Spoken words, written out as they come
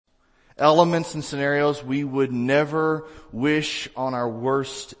elements and scenarios we would never wish on our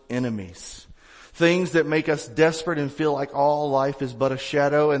worst enemies. Things that make us desperate and feel like all life is but a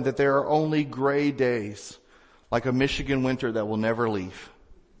shadow and that there are only gray days, like a Michigan winter that will never leave.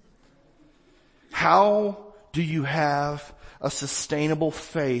 How do you have a sustainable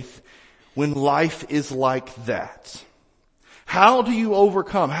faith when life is like that? How do you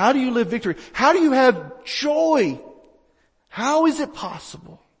overcome? How do you live victory? How do you have joy? How is it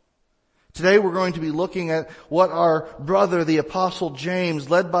possible? Today we're going to be looking at what our brother, the Apostle James,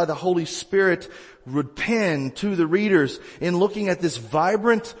 led by the Holy Spirit, would pen to the readers in looking at this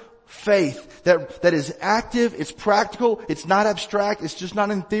vibrant faith that is active, it's practical, it's not abstract, it's just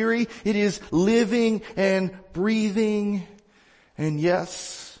not in theory, it is living and breathing. And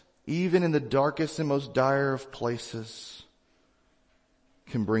yes, even in the darkest and most dire of places,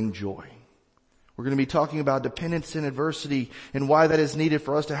 can bring joy. We're going to be talking about dependence in adversity and why that is needed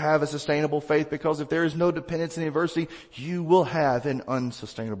for us to have a sustainable faith, because if there is no dependence in adversity, you will have an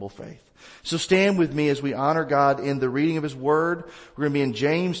unsustainable faith. So stand with me as we honor God in the reading of His Word. We're going to be in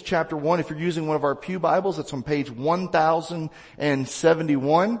James chapter 1. If you're using one of our pew Bibles, it's on page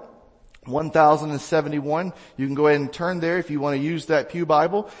 1071. 1071. You can go ahead and turn there if you want to use that pew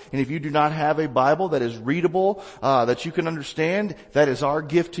Bible. And if you do not have a Bible that is readable, that you can understand, that is our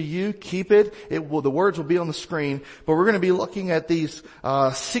gift to you. Keep it. The words will be on the screen. But we're going to be looking at these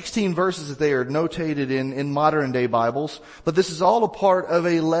 16 verses that they are notated in modern day Bibles. But this is all a part of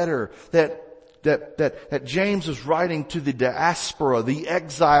a letter that James is writing to the diaspora, the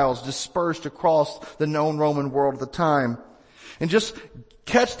exiles dispersed across the known Roman world at the time. And just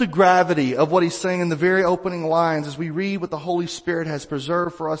catch the gravity of what he's saying in the very opening lines as we read what the Holy Spirit has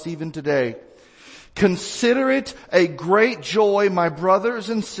preserved for us even today. Consider it a great joy, my brothers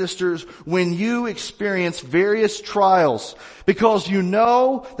and sisters, when you experience various trials, because you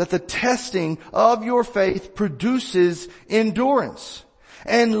know that the testing of your faith produces endurance.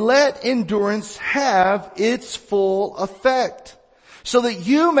 And let endurance have its full effect, so that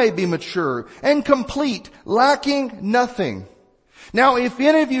you may be mature and complete, lacking nothing. Now, if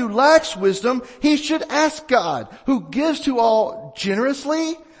any of you lacks wisdom, he should ask God, who gives to all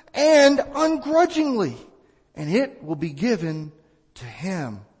generously and ungrudgingly, and it will be given to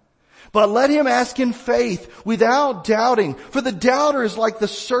him. But let him ask in faith, without doubting, for the doubter is like the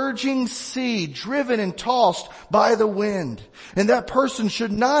surging sea, driven and tossed by the wind. And that person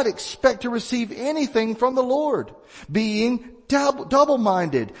should not expect to receive anything from the Lord, being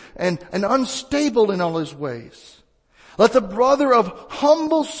double-minded and unstable in all his ways. Let the brother of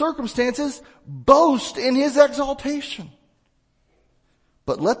humble circumstances boast in his exaltation.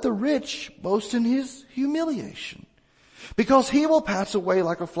 But let the rich boast in his humiliation, because he will pass away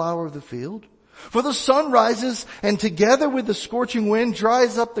like a flower of the field. For the sun rises, and together with the scorching wind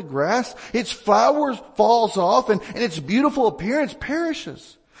dries up the grass. Its flower falls off, and its beautiful appearance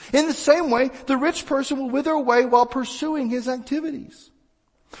perishes. In the same way, the rich person will wither away while pursuing his activities.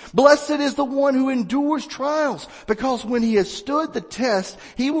 Blessed is the one who endures trials, because when he has stood the test,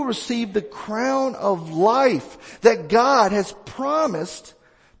 he will receive the crown of life that God has promised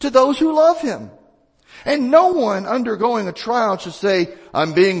to those who love him. And no one undergoing a trial should say,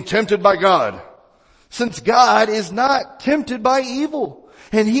 I'm being tempted by God, since God is not tempted by evil,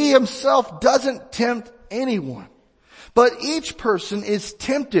 and he himself doesn't tempt anyone. But each person is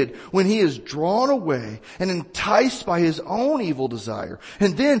tempted when he is drawn away and enticed by his own evil desire.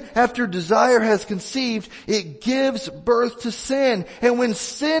 And then after desire has conceived, it gives birth to sin. And when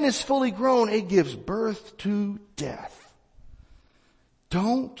sin is fully grown, it gives birth to death.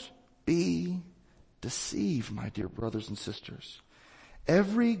 Don't be deceived, my dear brothers and sisters.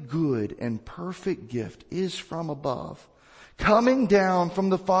 Every good and perfect gift is from above, coming down from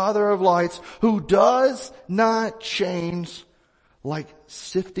the Father of lights, who does not change like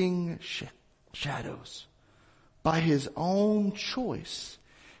sifting shadows. By his own choice,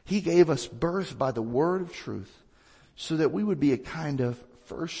 he gave us birth by the word of truth, so that we would be a kind of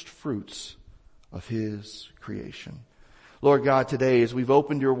first fruits of his creation. Lord God, today as we've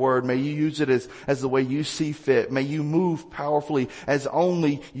opened your word, may you use it as the way you see fit. May you move powerfully as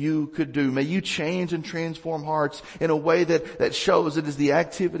only you could do. May you change and transform hearts in a way that shows it is the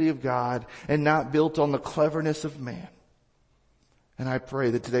activity of God and not built on the cleverness of man. And I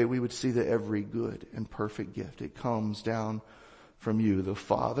pray that today we would see that every good and perfect gift, it comes down from you, the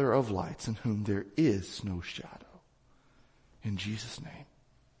Father of lights, in whom there is no shadow. In Jesus' name,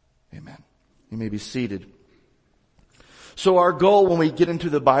 amen. You may be seated. So our goal when we get into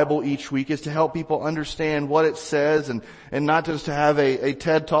the Bible each week is to help people understand what it says and not just to have a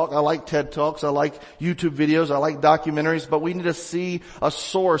TED Talk. I like TED Talks. I like YouTube videos. I like documentaries, but we need to see a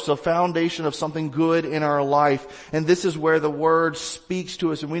source, a foundation of something good in our life. And this is where the Word speaks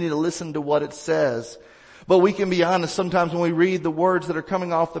to us, and we need to listen to what it says. But we can be honest, sometimes when we read the words that are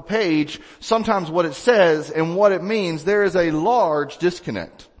coming off the page, sometimes what it says and what it means, there is a large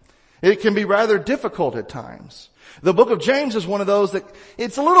disconnect. It can be rather difficult at times. The book of James is one of those that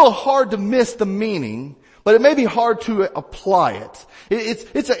it's a little hard to miss the meaning, but it may be hard to apply it.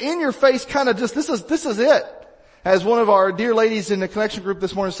 It's an in-your-face kind of just, this is it. As one of our dear ladies in the connection group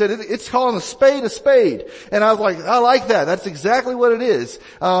this morning said, it's calling a spade a spade. And I was like, I like that. That's exactly what it is.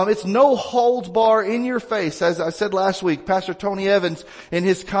 It's no holds bar in your face. As I said last week, Pastor Tony Evans in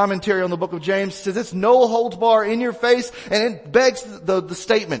his commentary on the book of James says it's no holds bar in your face, and it begs the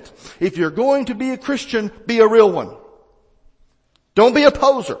statement, if you're going to be a Christian, be a real one. Don't be a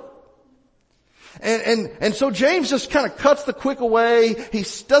poser. And so James just kind of cuts the quick away. He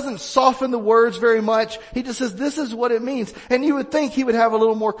doesn't soften the words very much. He just says, this is what it means. And you would think he would have a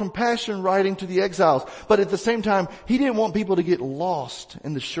little more compassion writing to the exiles. But at the same time, he didn't want people to get lost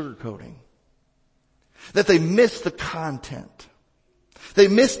in the sugarcoating. That they miss the content. They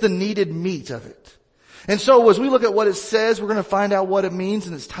miss the needed meat of it. And so as we look at what it says, we're going to find out what it means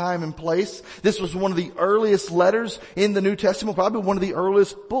in its time and place. This was one of the earliest letters in the New Testament, probably one of the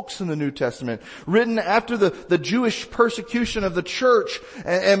earliest books in the New Testament, written after the Jewish persecution of the church.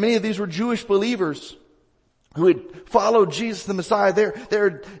 And many of these were Jewish believers who had followed Jesus the Messiah.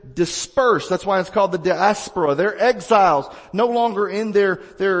 They're dispersed. That's why it's called the diaspora. They're exiles, no longer in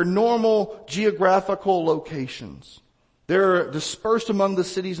their normal geographical locations. They're dispersed among the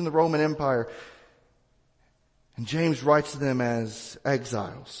cities in the Roman Empire. And James writes to them as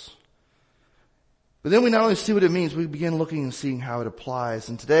exiles. But then we not only see what it means, we begin looking and seeing how it applies.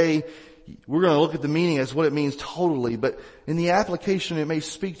 And today, we're going to look at the meaning as what it means totally. But in the application, it may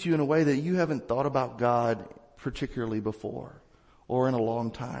speak to you in a way that you haven't thought about God particularly before or in a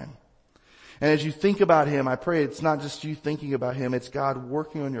long time. And as you think about Him, I pray it's not just you thinking about Him, it's God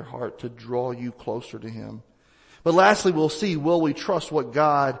working on your heart to draw you closer to Him. But lastly, we'll see, will we trust what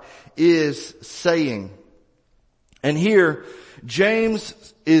God is saying? And here,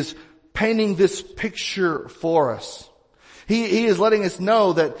 James is painting this picture for us. He is letting us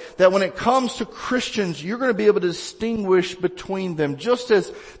know that when it comes to Christians, you're going to be able to distinguish between them, just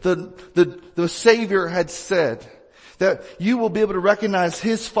as the Savior had said, that you will be able to recognize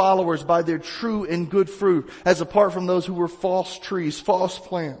His followers by their true and good fruit, as apart from those who were false trees, false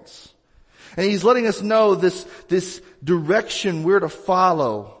plants. And He's letting us know this direction we're to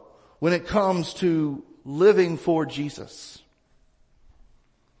follow when it comes to living for Jesus.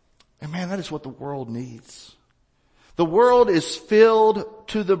 And man, that is what the world needs. The world is filled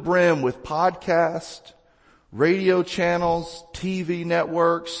to the brim with podcasts, radio channels, TV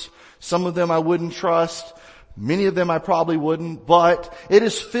networks. Some of them I wouldn't trust. Many of them I probably wouldn't. But it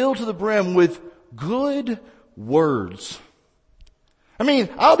is filled to the brim with good words. I mean,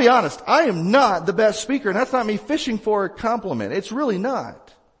 I'll be honest, I am not the best speaker, and that's not me fishing for a compliment. It's really not.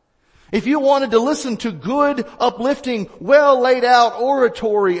 If you wanted to listen to good, uplifting, well laid out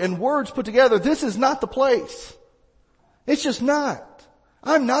oratory and words put together, this is not the place. It's just not.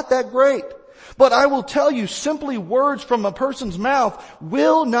 I'm not that great. But I will tell you, simply words from a person's mouth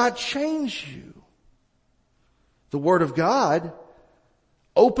will not change you. The Word of God,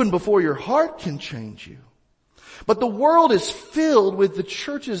 open before your heart, can change you. But the world is filled with the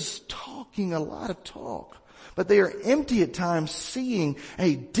churches talking a lot of talk. But they are empty at times, seeing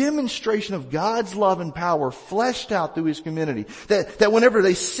a demonstration of God's love and power fleshed out through His community. That whenever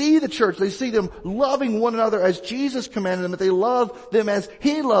they see the church, they see them loving one another as Jesus commanded them, that they love them as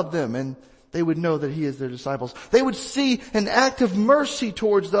He loved them, and they would know that He is their disciples. They would see an act of mercy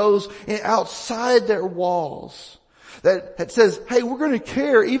towards those outside their walls. That says, hey, we're going to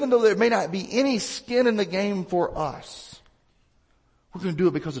care even though there may not be any skin in the game for us. We're going to do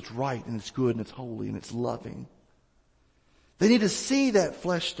it because it's right and it's good and it's holy and it's loving. They need to see that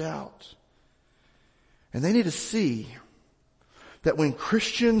fleshed out. And they need to see that when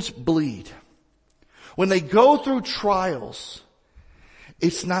Christians bleed, when they go through trials,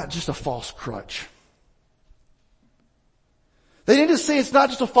 it's not just a false crutch. They need to see it's not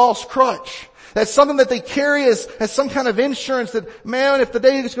just a false crutch. That's something that they carry as some kind of insurance that, man, if the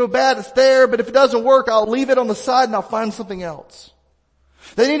days go bad, it's there, but if it doesn't work, I'll leave it on the side and I'll find something else.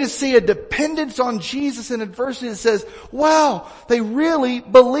 They need to see a dependence on Jesus in adversity that says, wow, they really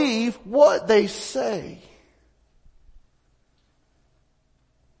believe what they say.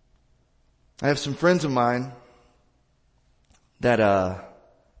 I have some friends of mine that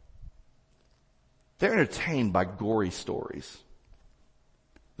they're entertained by gory stories.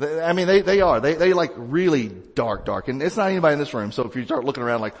 They are. They like really dark. And it's not anybody in this room. So if you start looking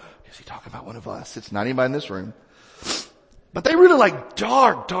around like, is he talking about one of us? It's not anybody in this room. But they really like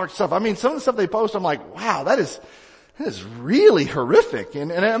dark stuff. I mean, some of the stuff they post, I'm like, wow, that is really horrific.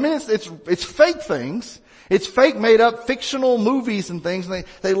 And I mean, it's fake things. It's fake made up fictional movies and things. And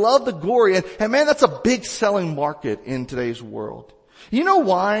they love the gory. And man, that's a big selling market in today's world. You know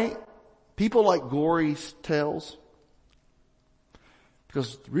why people like gory tales?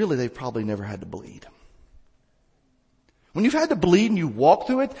 Because really they've probably never had to bleed. When you've had to bleed and you walk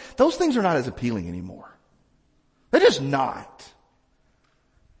through it, those things are not as appealing anymore. They're just not.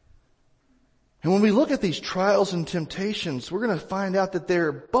 And when we look at these trials and temptations, we're going to find out that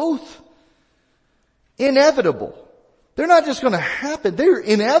they're both inevitable. They're not just going to happen. They're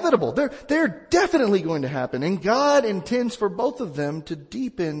inevitable. They're definitely going to happen. And God intends for both of them to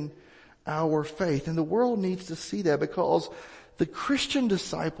deepen our faith. And the world needs to see that, because the Christian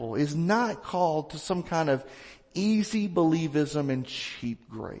disciple is not called to some kind of easy believism and cheap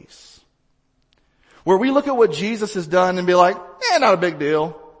grace, where we look at what Jesus has done and be like, not a big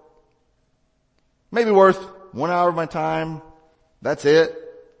deal. Maybe worth 1 hour of my time. That's it.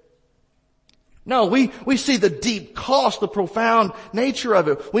 No, we see the deep cost, the profound nature of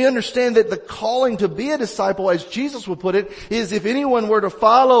it. We understand that the calling to be a disciple, as Jesus would put it, is if anyone were to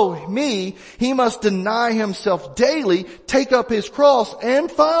follow me, he must deny himself daily, take up his cross,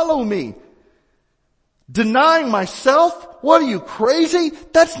 and follow me. Denying myself? What are you, crazy?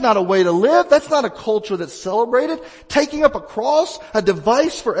 That's not a way to live. That's not a culture that's celebrated. Taking up a cross, a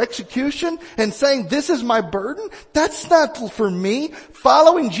device for execution, and saying, this is my burden? That's not for me.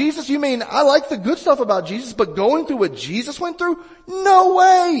 Following Jesus, you mean I like the good stuff about Jesus, but going through what Jesus went through? No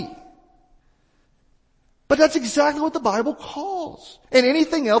way. But that's exactly what the Bible calls. And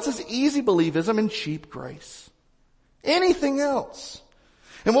anything else is easy believism and cheap grace. Anything else.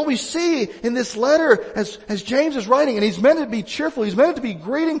 And what we see in this letter, as James is writing, and he's meant to be cheerful, he's meant to be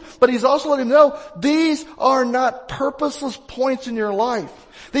greeting, but he's also letting them know these are not purposeless points in your life.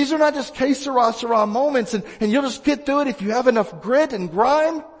 These are not just que sera moments, and you'll just get through it if you have enough grit and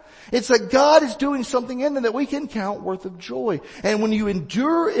grime. It's that God is doing something in them that we can count worth of joy. And when you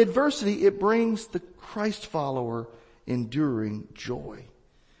endure adversity, it brings the Christ follower enduring joy.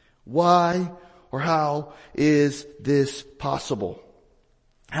 Why or how is this possible?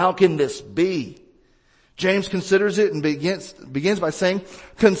 How can this be? James considers it and begins by saying,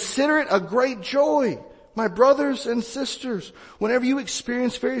 consider it a great joy, my brothers and sisters, whenever you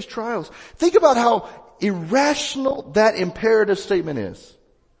experience various trials. Think about how irrational that imperative statement is.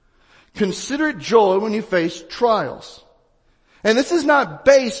 Consider it joy when you face trials. And this is not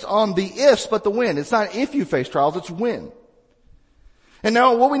based on the ifs, but the when. It's not if you face trials, it's when. And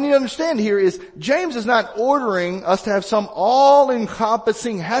now what we need to understand here is James is not ordering us to have some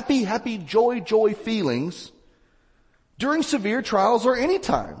all-encompassing happy, joy feelings during severe trials or any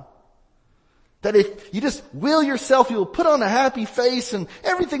time. That if you just will yourself, you'll put on a happy face and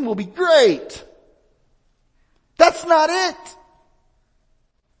everything will be great. That's not it.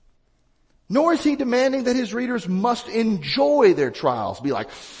 Nor is he demanding that his readers must enjoy their trials. Be like,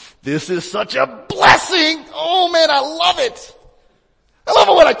 this is such a blessing. Oh man, I love it. I love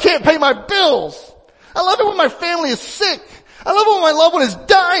it when I can't pay my bills. I love it when my family is sick. I love it when my loved one is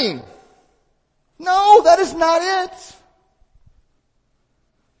dying. No, that is not it.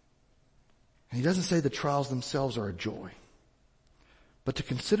 And he doesn't say the trials themselves are a joy, but to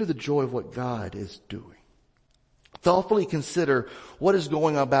consider the joy of what God is doing. Thoughtfully consider what is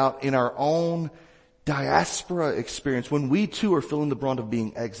going about in our own diaspora experience when we too are feeling the brunt of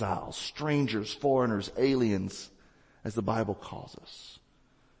being exiles, strangers, foreigners, aliens, as the Bible calls us.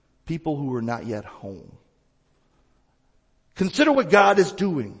 People who are not yet home. Consider what God is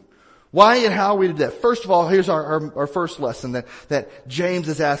doing. Why and how we did that. First of all, here's our first lesson that James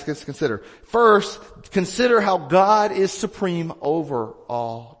is asking us to consider. First, consider how God is supreme over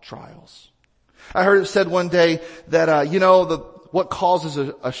all trials. I heard it said one day that, what causes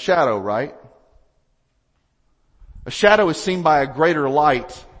a shadow, right? A shadow is seen by a greater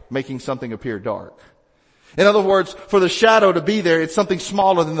light making something appear dark. In other words, for the shadow to be there, it's something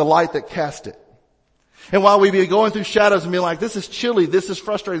smaller than the light that cast it. And while we be going through shadows and being like, this is chilly, this is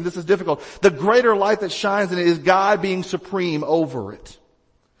frustrating, this is difficult, the greater light that shines in it is God being supreme over it.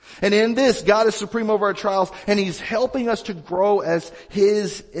 And in this, God is supreme over our trials, and He's helping us to grow as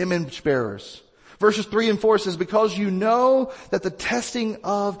His image bearers. Verses 3 and 4 says, because you know that the testing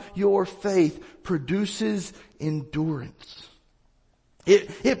of your faith produces endurance.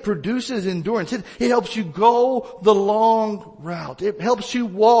 It produces endurance. It helps you go the long route. It helps you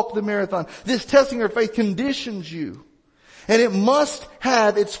walk the marathon. This testing of faith conditions you. And it must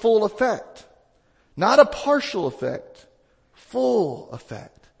have its full effect. Not a partial effect. Full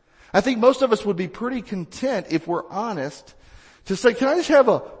effect. I think most of us would be pretty content, if we're honest, to say, can I just have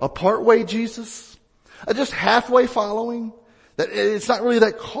a part-way Jesus? A just halfway following? That it's not really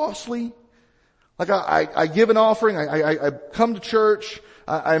that costly? Like I give an offering, I come to church,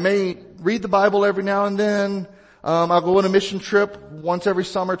 I may read the Bible every now and then, I'll go on a mission trip once every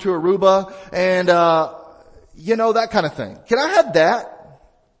summer to Aruba, and that kind of thing. Can I have that?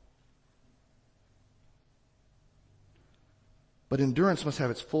 But endurance must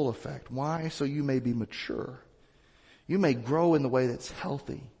have its full effect. Why? So you may be mature. You may grow in the way that's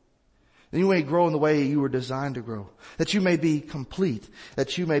healthy. That you may grow in the way you were designed to grow. That you may be complete.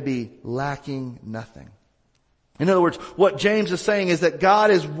 That you may be lacking nothing. In other words, what James is saying is that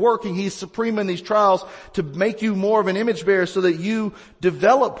God is working. He's supreme in these trials to make you more of an image bearer so that you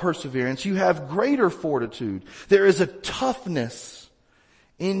develop perseverance. You have greater fortitude. There is a toughness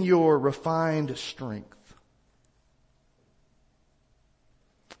in your refined strength.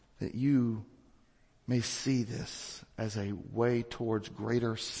 That you may see this as a way towards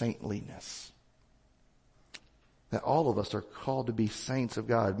greater saintliness. That all of us are called to be saints of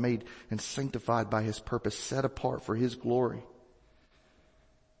God, made and sanctified by His purpose, set apart for His glory.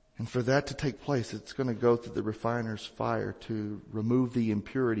 And for that to take place, it's going to go through the refiner's fire to remove the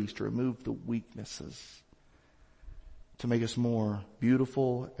impurities, to remove the weaknesses, to make us more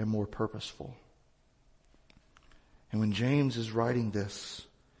beautiful and more purposeful. And when James is writing this,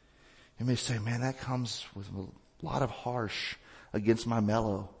 you may say, man, that comes with a lot of harsh against my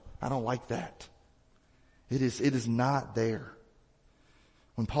mellow. I don't like that. It is not there.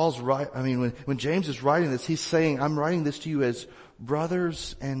 When when James is writing this, he's saying, I'm writing this to you as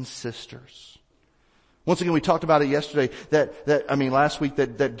brothers and sisters. Once again, we talked about it yesterday last week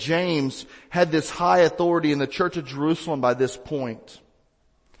that James had this high authority in the church of Jerusalem by this point.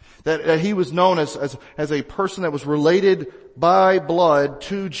 That he was known as a person that was related by blood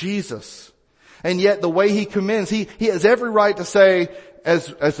to Jesus. And yet the way he commends, he has every right to say,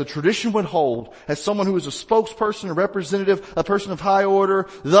 as the tradition would hold, as someone who is a spokesperson, a representative, a person of high order,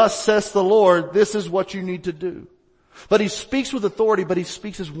 thus says the Lord, this is what you need to do. But he speaks with authority, but he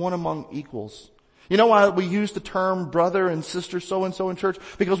speaks as one among equals. You know why we use the term brother and sister so-and-so in church?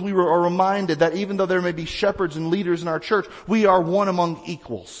 Because we are reminded that even though there may be shepherds and leaders in our church, we are one among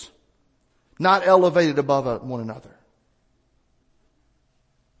equals. Not elevated above one another.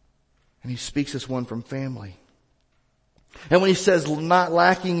 And he speaks as one from family. And when he says not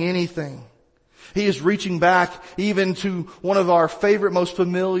lacking anything, he is reaching back even to one of our favorite, most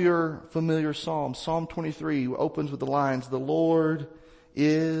familiar Psalms. Psalm 23 opens with the lines, the Lord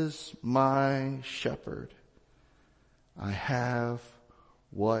is my shepherd. I have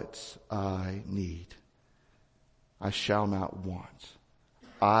what I need. I shall not want.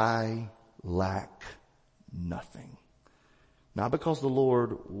 I lack nothing. Not because the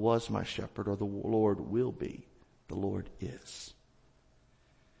Lord was my shepherd or the Lord will be. The Lord is.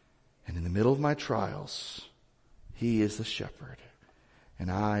 And in the middle of my trials, He is the shepherd. And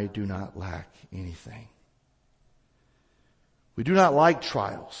I do not lack anything. We do not like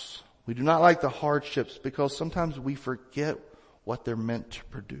trials. We do not like the hardships because sometimes we forget what they're meant to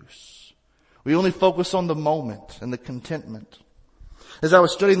produce. We only focus on the moment and the contentment. As I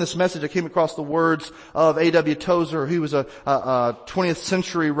was studying this message, I came across the words of A.W. Tozer, who was a 20th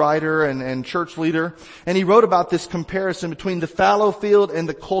century writer and church leader. And he wrote about this comparison between the fallow field and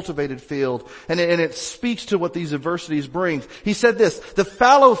the cultivated field. And it speaks to what these adversities bring. He said this, the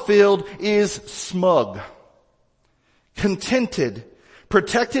fallow field is smug, contented,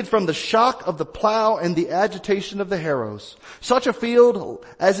 protected from the shock of the plow and the agitation of the harrows. Such a field,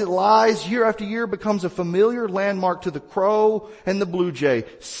 as it lies year after year, becomes a familiar landmark to the crow and the blue jay,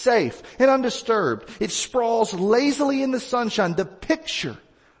 safe and undisturbed. It sprawls lazily in the sunshine, the picture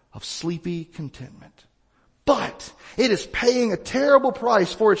of sleepy contentment. But it is paying a terrible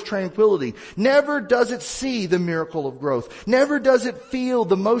price for its tranquility. Never does it see the miracle of growth. Never does it feel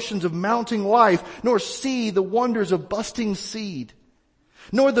the motions of mounting life, nor see the wonders of busting seed,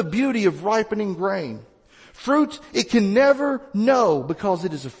 nor the beauty of ripening grain. Fruit it can never know because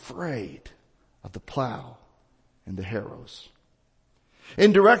it is afraid of the plow and the harrows.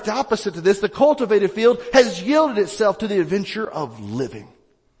 In direct opposite to this, the cultivated field has yielded itself to the adventure of living.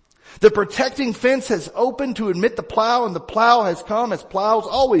 The protecting fence has opened to admit the plow, and the plow has come as plows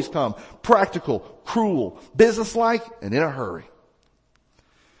always come. Practical, cruel, businesslike, and in a hurry.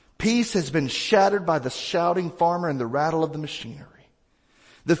 Peace has been shattered by the shouting farmer and the rattle of the machinery.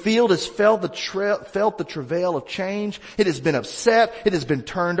 The field has felt the travail of change. It has been upset. It has been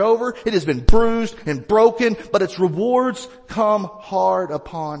turned over. It has been bruised and broken, but its rewards come hard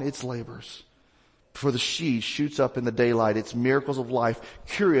upon its labors. For the seed shoots up in the daylight, its miracles of life,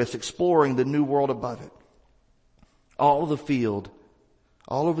 curious, exploring the new world above it. All over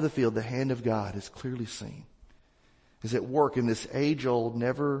the field, the hand of God is clearly seen. Is at work in this age-old,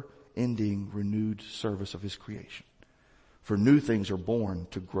 never-ending, renewed service of His creation. For new things are born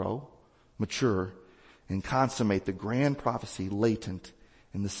to grow, mature, and consummate the grand prophecy latent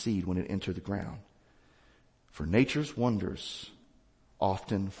in the seed when it entered the ground. For nature's wonders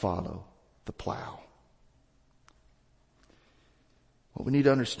often follow the plow. What we need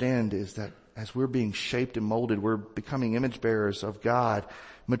to understand is that as we're being shaped and molded, we're becoming image bearers of God,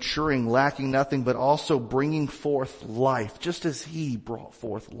 maturing, lacking nothing, but also bringing forth life, just as He brought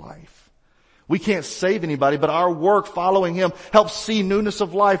forth life. We can't save anybody, but our work following Him helps see newness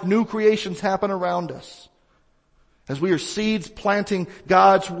of life, new creations happen around us. As we are seeds planting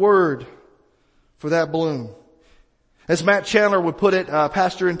God's Word for that bloom. As Matt Chandler would put it,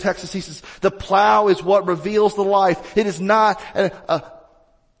 pastor in Texas, he says, the plow is what reveals the life. It is not a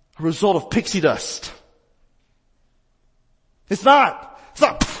result of pixie dust. It's not.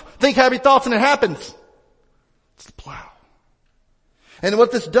 Think happy thoughts and it happens. It's the plow. And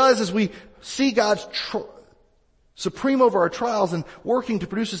what this does is we see God's supreme over our trials and working to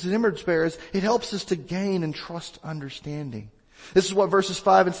produce us as image bearers. It helps us to gain and trust understanding. This is what verses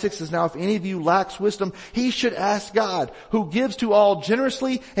 5 and 6 says. Now if any of you lacks wisdom, he should ask God, who gives to all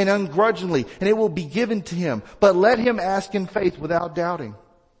generously and ungrudgingly, and it will be given to him. But let him ask in faith without doubting.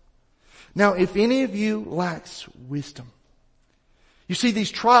 Now if any of you lacks wisdom, you see,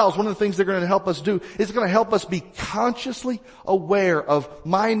 these trials, one of the things they're going to help us do is going to help us be consciously aware of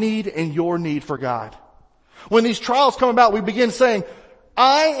my need and your need for God. When these trials come about, we begin saying,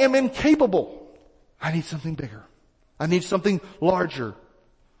 I am incapable. I need something bigger. I need something larger.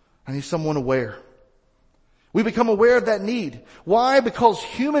 I need someone aware. We become aware of that need. Why? Because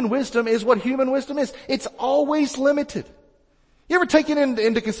human wisdom is what human wisdom is. It's always limited. You ever taken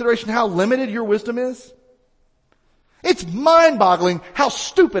into consideration how limited your wisdom is? It's mind-boggling how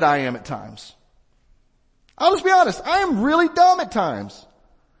stupid I am at times. I'll just be honest. I am really dumb at times.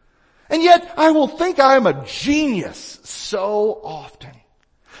 And yet I will think I am a genius so often.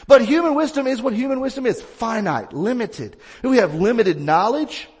 But human wisdom is what human wisdom is. Finite, limited. We have limited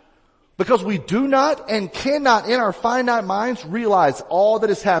knowledge because we do not and cannot in our finite minds realize all that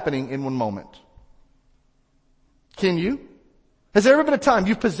is happening in one moment. Can you? Has there ever been a time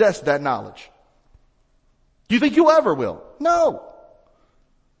you've possessed that knowledge? Do you think you ever will? No.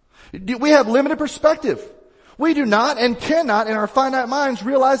 We have limited perspective. We do not and cannot in our finite minds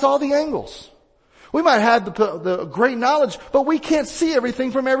realize all the angles. We might have the great knowledge, but we can't see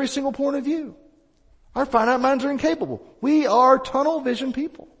everything from every single point of view. Our finite minds are incapable. We are tunnel vision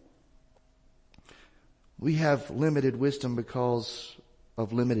people. We have limited wisdom because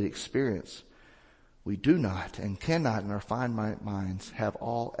of limited experience. We do not and cannot in our finite minds have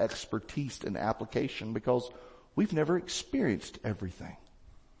all expertise and application because we've never experienced everything.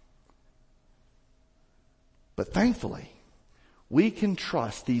 But thankfully, we can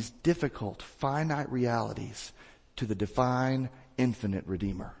trust these difficult, finite realities to the divine, infinite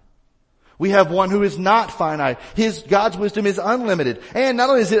Redeemer. We have one who is not finite. God's wisdom is unlimited. And not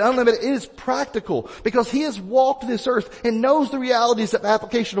only is it unlimited, it is practical because He has walked this earth and knows the realities of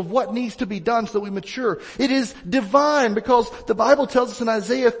application of what needs to be done so that we mature. It is divine because the Bible tells us in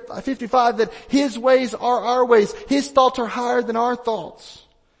Isaiah 55 that His ways are our ways. His thoughts are higher than our thoughts.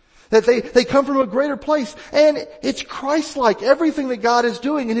 That they come from a greater place. And it's Christ-like. Everything that God is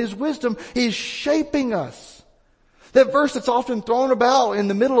doing in His wisdom is shaping us. That verse that's often thrown about in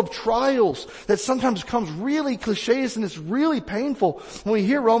the middle of trials that sometimes becomes really cliches and it's really painful. When we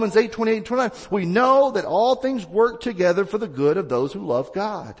hear Romans 8:28-29, we know that all things work together for the good of those who love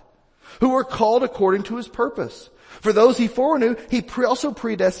God, who are called according to His purpose. For those He foreknew, He also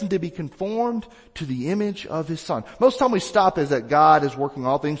predestined to be conformed to the image of His Son. Most of the time we stop is that God is working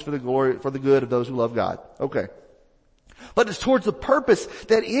all things for the glory, for the good of those who love God. Okay. But it's towards the purpose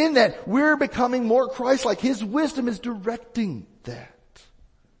that in that we're becoming more Christ-like. His wisdom is directing that.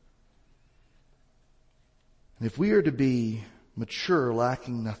 And if we are to be mature,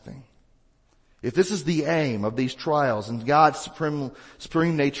 lacking nothing, if this is the aim of these trials and God's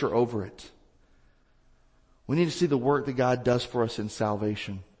supreme nature over it, we need to see the work that God does for us in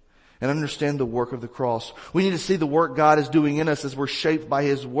salvation. and understand the work of the cross. We need to see the work God is doing in us as we're shaped by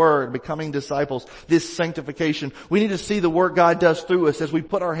His Word, becoming disciples, this sanctification. We need to see the work God does through us as we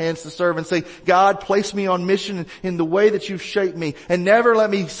put our hands to serve and say, God, place me on mission in the way that you've shaped me, and never let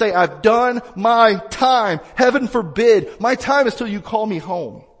me say, I've done my time. Heaven forbid. My time is till you call me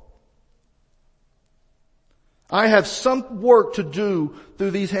home. I have some work to do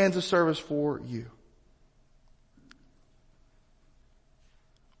through these hands of service for you.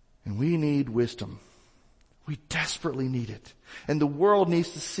 And we need wisdom. We desperately need it. And the world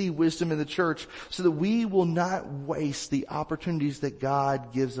needs to see wisdom in the church so that we will not waste the opportunities that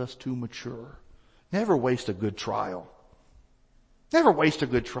God gives us to mature. Never waste a good trial. Never waste a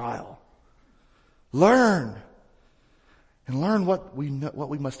good trial. Learn. And learn what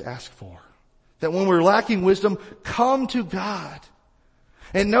we must ask for. That when we're lacking wisdom, come to God.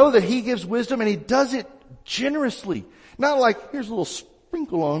 And know that He gives wisdom and He does it generously. Not like, here's a little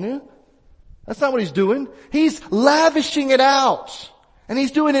sprinkle on you. That's not what He's doing. He's lavishing it out. And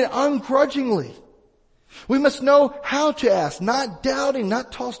He's doing it ungrudgingly. We must know how to ask, not doubting,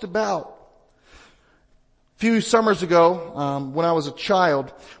 not tossed about. A few summers ago, when I was a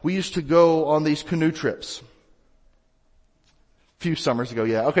child, we used to go on these canoe trips. Few summers ago,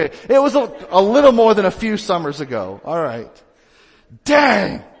 yeah. Okay. It was a little more than a few summers ago. All right.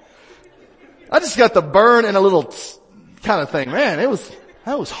 Dang. I just got the burn and a little kind of thing. Man,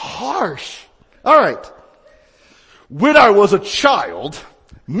 that was harsh. All right. When I was a child,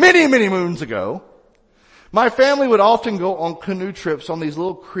 many, many moons ago, my family would often go on canoe trips on these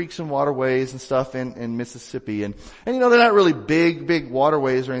little creeks and waterways and stuff in Mississippi. And they're not really big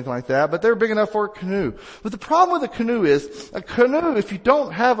waterways or anything like that, but they're big enough for a canoe. But the problem with a canoe is, a canoe, if you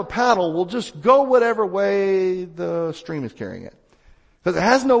don't have a paddle, will just go whatever way the stream is carrying it. Because it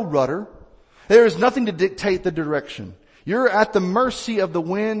has no rudder. There is nothing to dictate the direction. You're at the mercy of the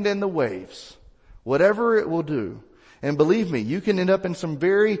wind and the waves. Whatever it will do. And believe me, you can end up in some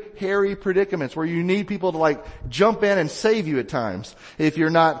very hairy predicaments where you need people to jump in and save you at times if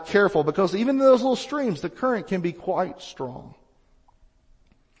you're not careful, because even in those little streams, the current can be quite strong.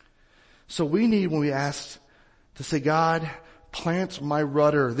 So we need, when we ask, to say, God, plant my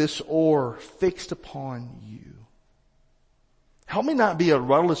rudder, this oar fixed upon you. Help me not be a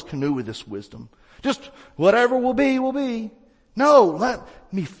rudderless canoe with this wisdom. Just whatever will be, will be. No, let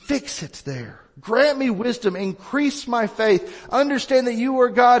me fix it there. Grant me wisdom. Increase my faith. Understand that you are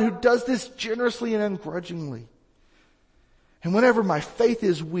God who does this generously and ungrudgingly. And whenever my faith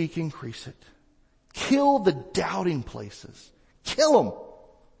is weak, increase it. Kill the doubting places. Kill them.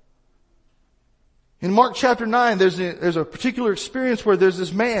 In Mark chapter 9, there's a particular experience where there's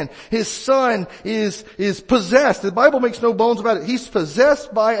this man. His son is possessed. The Bible makes no bones about it. He's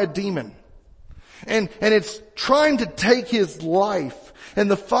possessed by a demon. And it's trying to take his life. And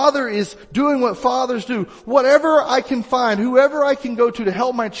the father is doing what fathers do. Whatever I can find, whoever I can go to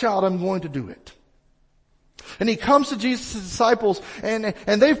help my child, I'm going to do it. And he comes to Jesus' disciples and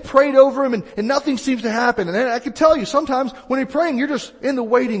they've prayed over him and nothing seems to happen. And I can tell you, sometimes when you're praying, you're just in the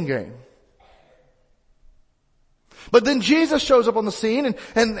waiting game. But then Jesus shows up on the scene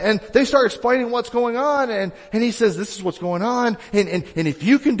and they start explaining what's going on and he says, this is what's going on. And if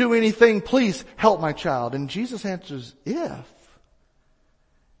you can do anything, please help my child. And Jesus answers,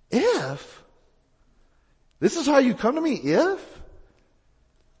 if this is how you come to me, if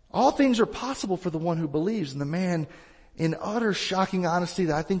all things are possible for the one who believes. And the man, in utter shocking honesty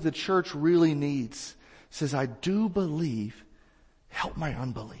that I think the church really needs, says, I do believe, help my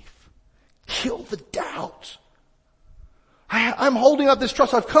unbelief. Kill the doubt. I'm holding up this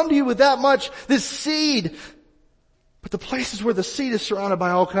trust. I've come to you with that much, this seed. But the places where the seed is surrounded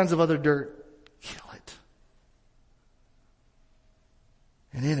by all kinds of other dirt, kill it.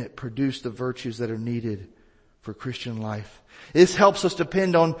 And in it, produce the virtues that are needed for Christian life. This helps us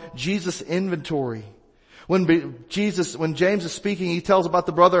depend on Jesus' inventory. When James is speaking, he tells about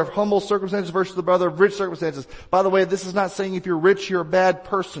the brother of humble circumstances versus the brother of rich circumstances. By the way, this is not saying if you're rich, you're a bad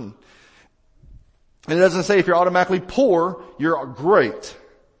person. And it doesn't say if you're automatically poor, you're great.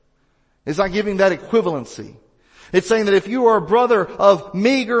 It's not giving that equivalency. It's saying that if you are a brother of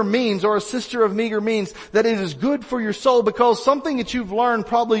meager means or a sister of meager means, that it is good for your soul, because something that you've learned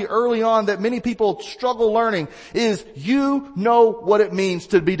probably early on that many people struggle learning is you know what it means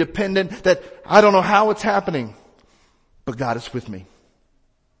to be dependent, that I don't know how it's happening, but God is with me.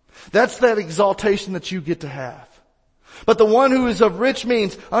 That's that exaltation that you get to have. But the one who is of rich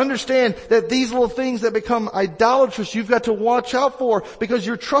means, understand that these little things that become idolatrous, you've got to watch out for, because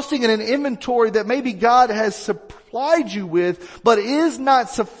you're trusting in an inventory that maybe God has supplied you with, but is not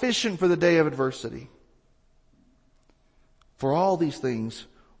sufficient for the day of adversity. For all these things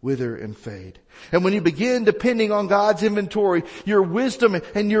wither and fade. And when you begin depending on God's inventory, your wisdom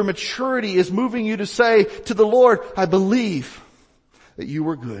and your maturity is moving you to say to the Lord, I believe that you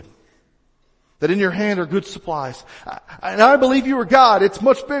are good. That in your hand are good supplies. And I believe you are God. It's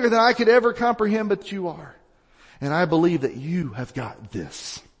much bigger than I could ever comprehend, but you are. And I believe that you have got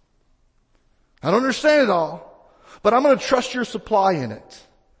this. I don't understand it all, but I'm going to trust your supply in it.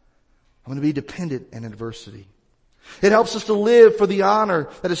 I'm going to be dependent in adversity. It helps us to live for the honor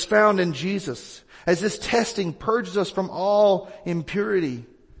that is found in Jesus, as this testing purges us from all impurity.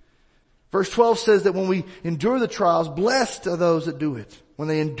 Verse 12 says that when we endure the trials, blessed are those that do it, when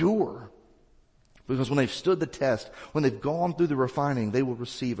they endure. Because when they've stood the test, when they've gone through the refining, they will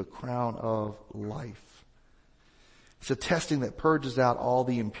receive a crown of life. It's a testing that purges out all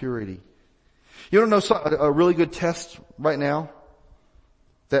the impurity. You don't know a really good test right now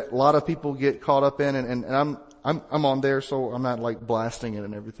that a lot of people get caught up in, and I'm on there, so I'm not like blasting it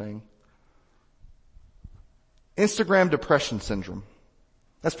and everything. Instagram depression syndrome.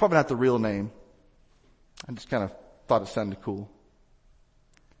 That's probably not the real name. I just kind of thought it sounded cool.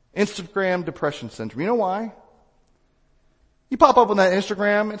 Instagram depression syndrome. You know why? You pop up on that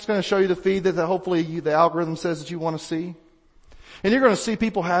Instagram, it's going to show you the feed that hopefully the algorithm says that you want to see. And you're going to see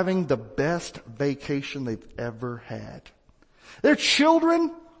people having the best vacation they've ever had. Their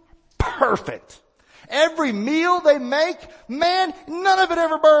children, perfect. Every meal they make, man, none of it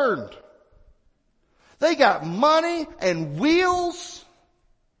ever burned. They got money and wheels.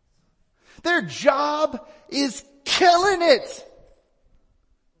 Their job is killing it.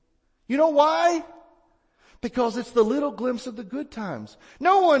 You know why? Because it's the little glimpse of the good times.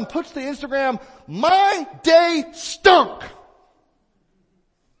 No one puts to Instagram, my day stunk.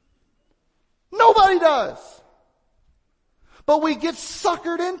 Nobody does. But we get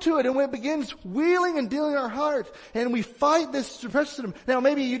suckered into it, and when it begins wheeling and dealing our heart, and we fight this depression. Now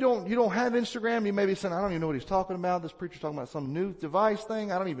maybe you don't have Instagram, you may be saying, I don't even know what he's talking about. This preacher's talking about some new device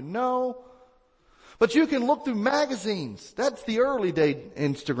thing, I don't even know. But you can look through magazines. That's the early day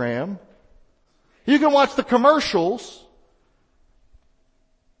Instagram. You can watch the commercials.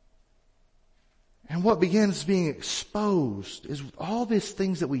 And what begins being exposed is all these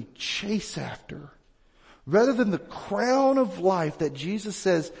things that we chase after. Rather than the crown of life that Jesus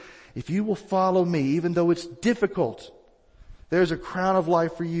says, if you will follow me, even though it's difficult, there's a crown of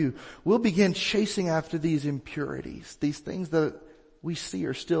life for you. We'll begin chasing after these impurities, these things that we see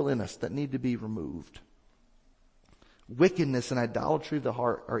are still in us that need to be removed. Wickedness and idolatry of the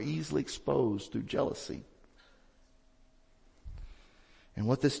heart are easily exposed through jealousy. And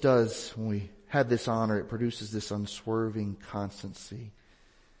what this does when we have this honor, it produces this unswerving constancy.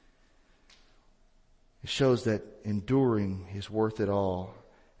 It shows that enduring is worth it all.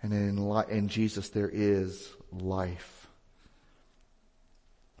 And in Jesus there is life.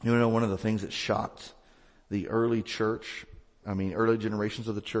 You know, one of the things that shocked the early church, early generations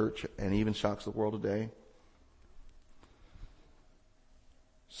of the church, and even shocks the world today,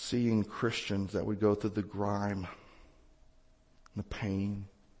 seeing Christians that would go through the grime, and the pain,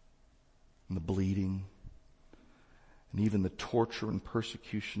 and the bleeding, and even the torture and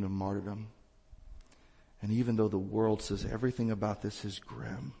persecution of martyrdom. And even though the world says everything about this is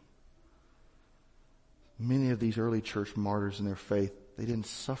grim, many of these early church martyrs in their faith, they didn't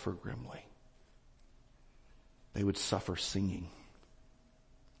suffer grimly. They would suffer singing.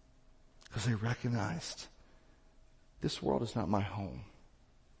 Because they recognized, this world is not my home.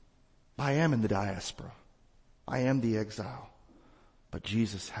 I am in the diaspora. I am the exile. But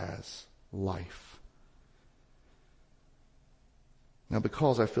Jesus has life. Now,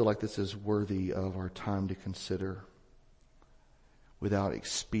 because I feel like this is worthy of our time to consider without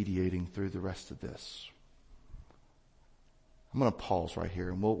expediting through the rest of this, I'm going to pause right here,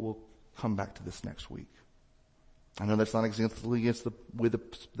 and we'll come back to this next week. I know that's not exactly against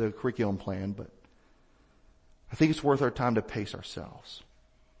the curriculum plan, but I think it's worth our time to pace ourselves.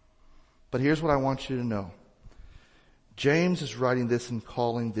 But here's what I want you to know. James is writing this and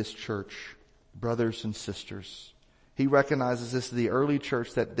calling this church brothers and sisters. He recognizes this is the early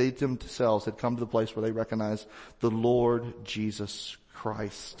church that they themselves had come to the place where they recognize the Lord Jesus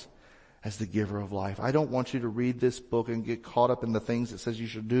Christ as the giver of life. I don't want you to read this book and get caught up in the things it says you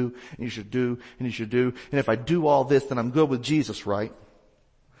should do, and you should do, and you should do. And if I do all this, then I'm good with Jesus, right?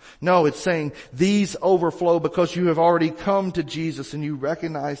 No, it's saying these overflow because you have already come to Jesus and you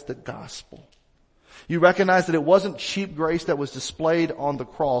recognize the gospel. You recognize that it wasn't cheap grace that was displayed on the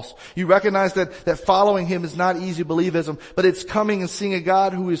cross. You recognize that following Him is not easy believism, but it's coming and seeing a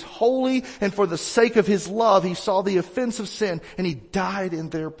God who is holy, and for the sake of His love, He saw the offense of sin and He died in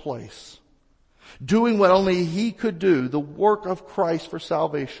their place. doing what only He could do, the work of Christ for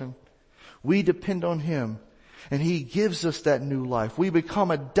salvation. We depend on Him, and He gives us that new life. We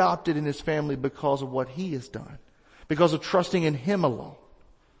become adopted in His family because of what He has done, because of trusting in Him alone.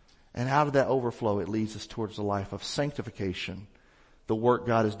 And out of that overflow, it leads us towards a life of sanctification, the work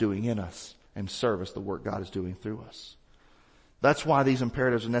God is doing in us, and service, the work God is doing through us. That's why these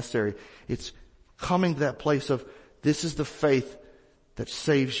imperatives are necessary. It's coming to that place of, this is the faith that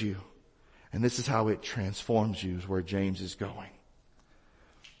saves you, and this is how it transforms you, is where James is going.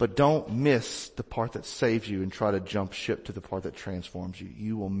 But don't miss the part that saves you and try to jump ship to the part that transforms you.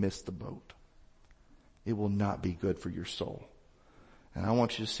 You will miss the boat. It will not be good for your soul. And I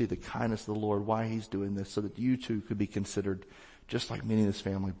want you to see the kindness of the Lord, why He's doing this, so that you too could be considered, just like many of this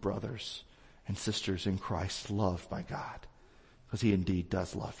family, brothers and sisters in Christ, loved by God. Because He indeed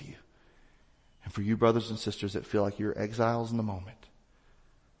does love you. And for you brothers and sisters that feel like you're exiles in the moment,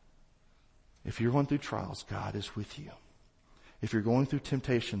 if you're going through trials, God is with you. If you're going through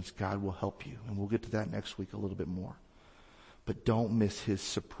temptations, God will help you. And we'll get to that next week a little bit more. But don't miss His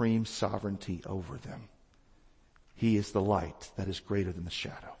supreme sovereignty over them. He is the light that is greater than the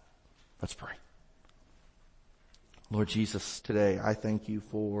shadow. Let's pray. Lord Jesus, today I thank You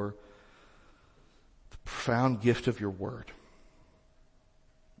for the profound gift of Your word.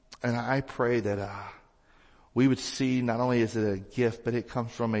 And I pray that we would see not only is it a gift, but it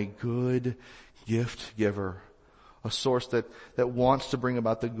comes from a good gift giver, a source that wants to bring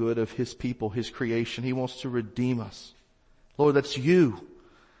about the good of His people, His creation. He wants to redeem us. Lord, that's You.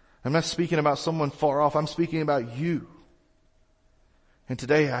 I'm not speaking about someone far off. I'm speaking about You. And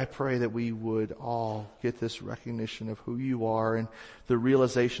today I pray that we would all get this recognition of who You are and the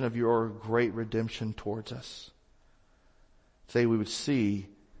realization of Your great redemption towards us. Today we would see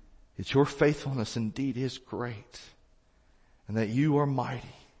that Your faithfulness indeed is great, and that You are mighty.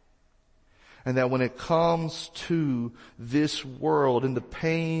 And that when it comes to this world and the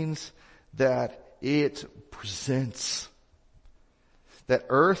pains that it presents, that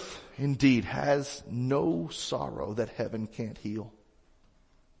earth indeed has no sorrow that heaven can't heal.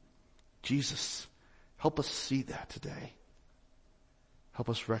 Jesus, help us see that today. Help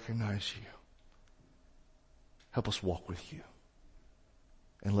us recognize You. Help us walk with You.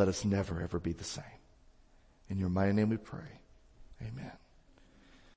 And let us never ever be the same. In Your mighty name we pray. Amen.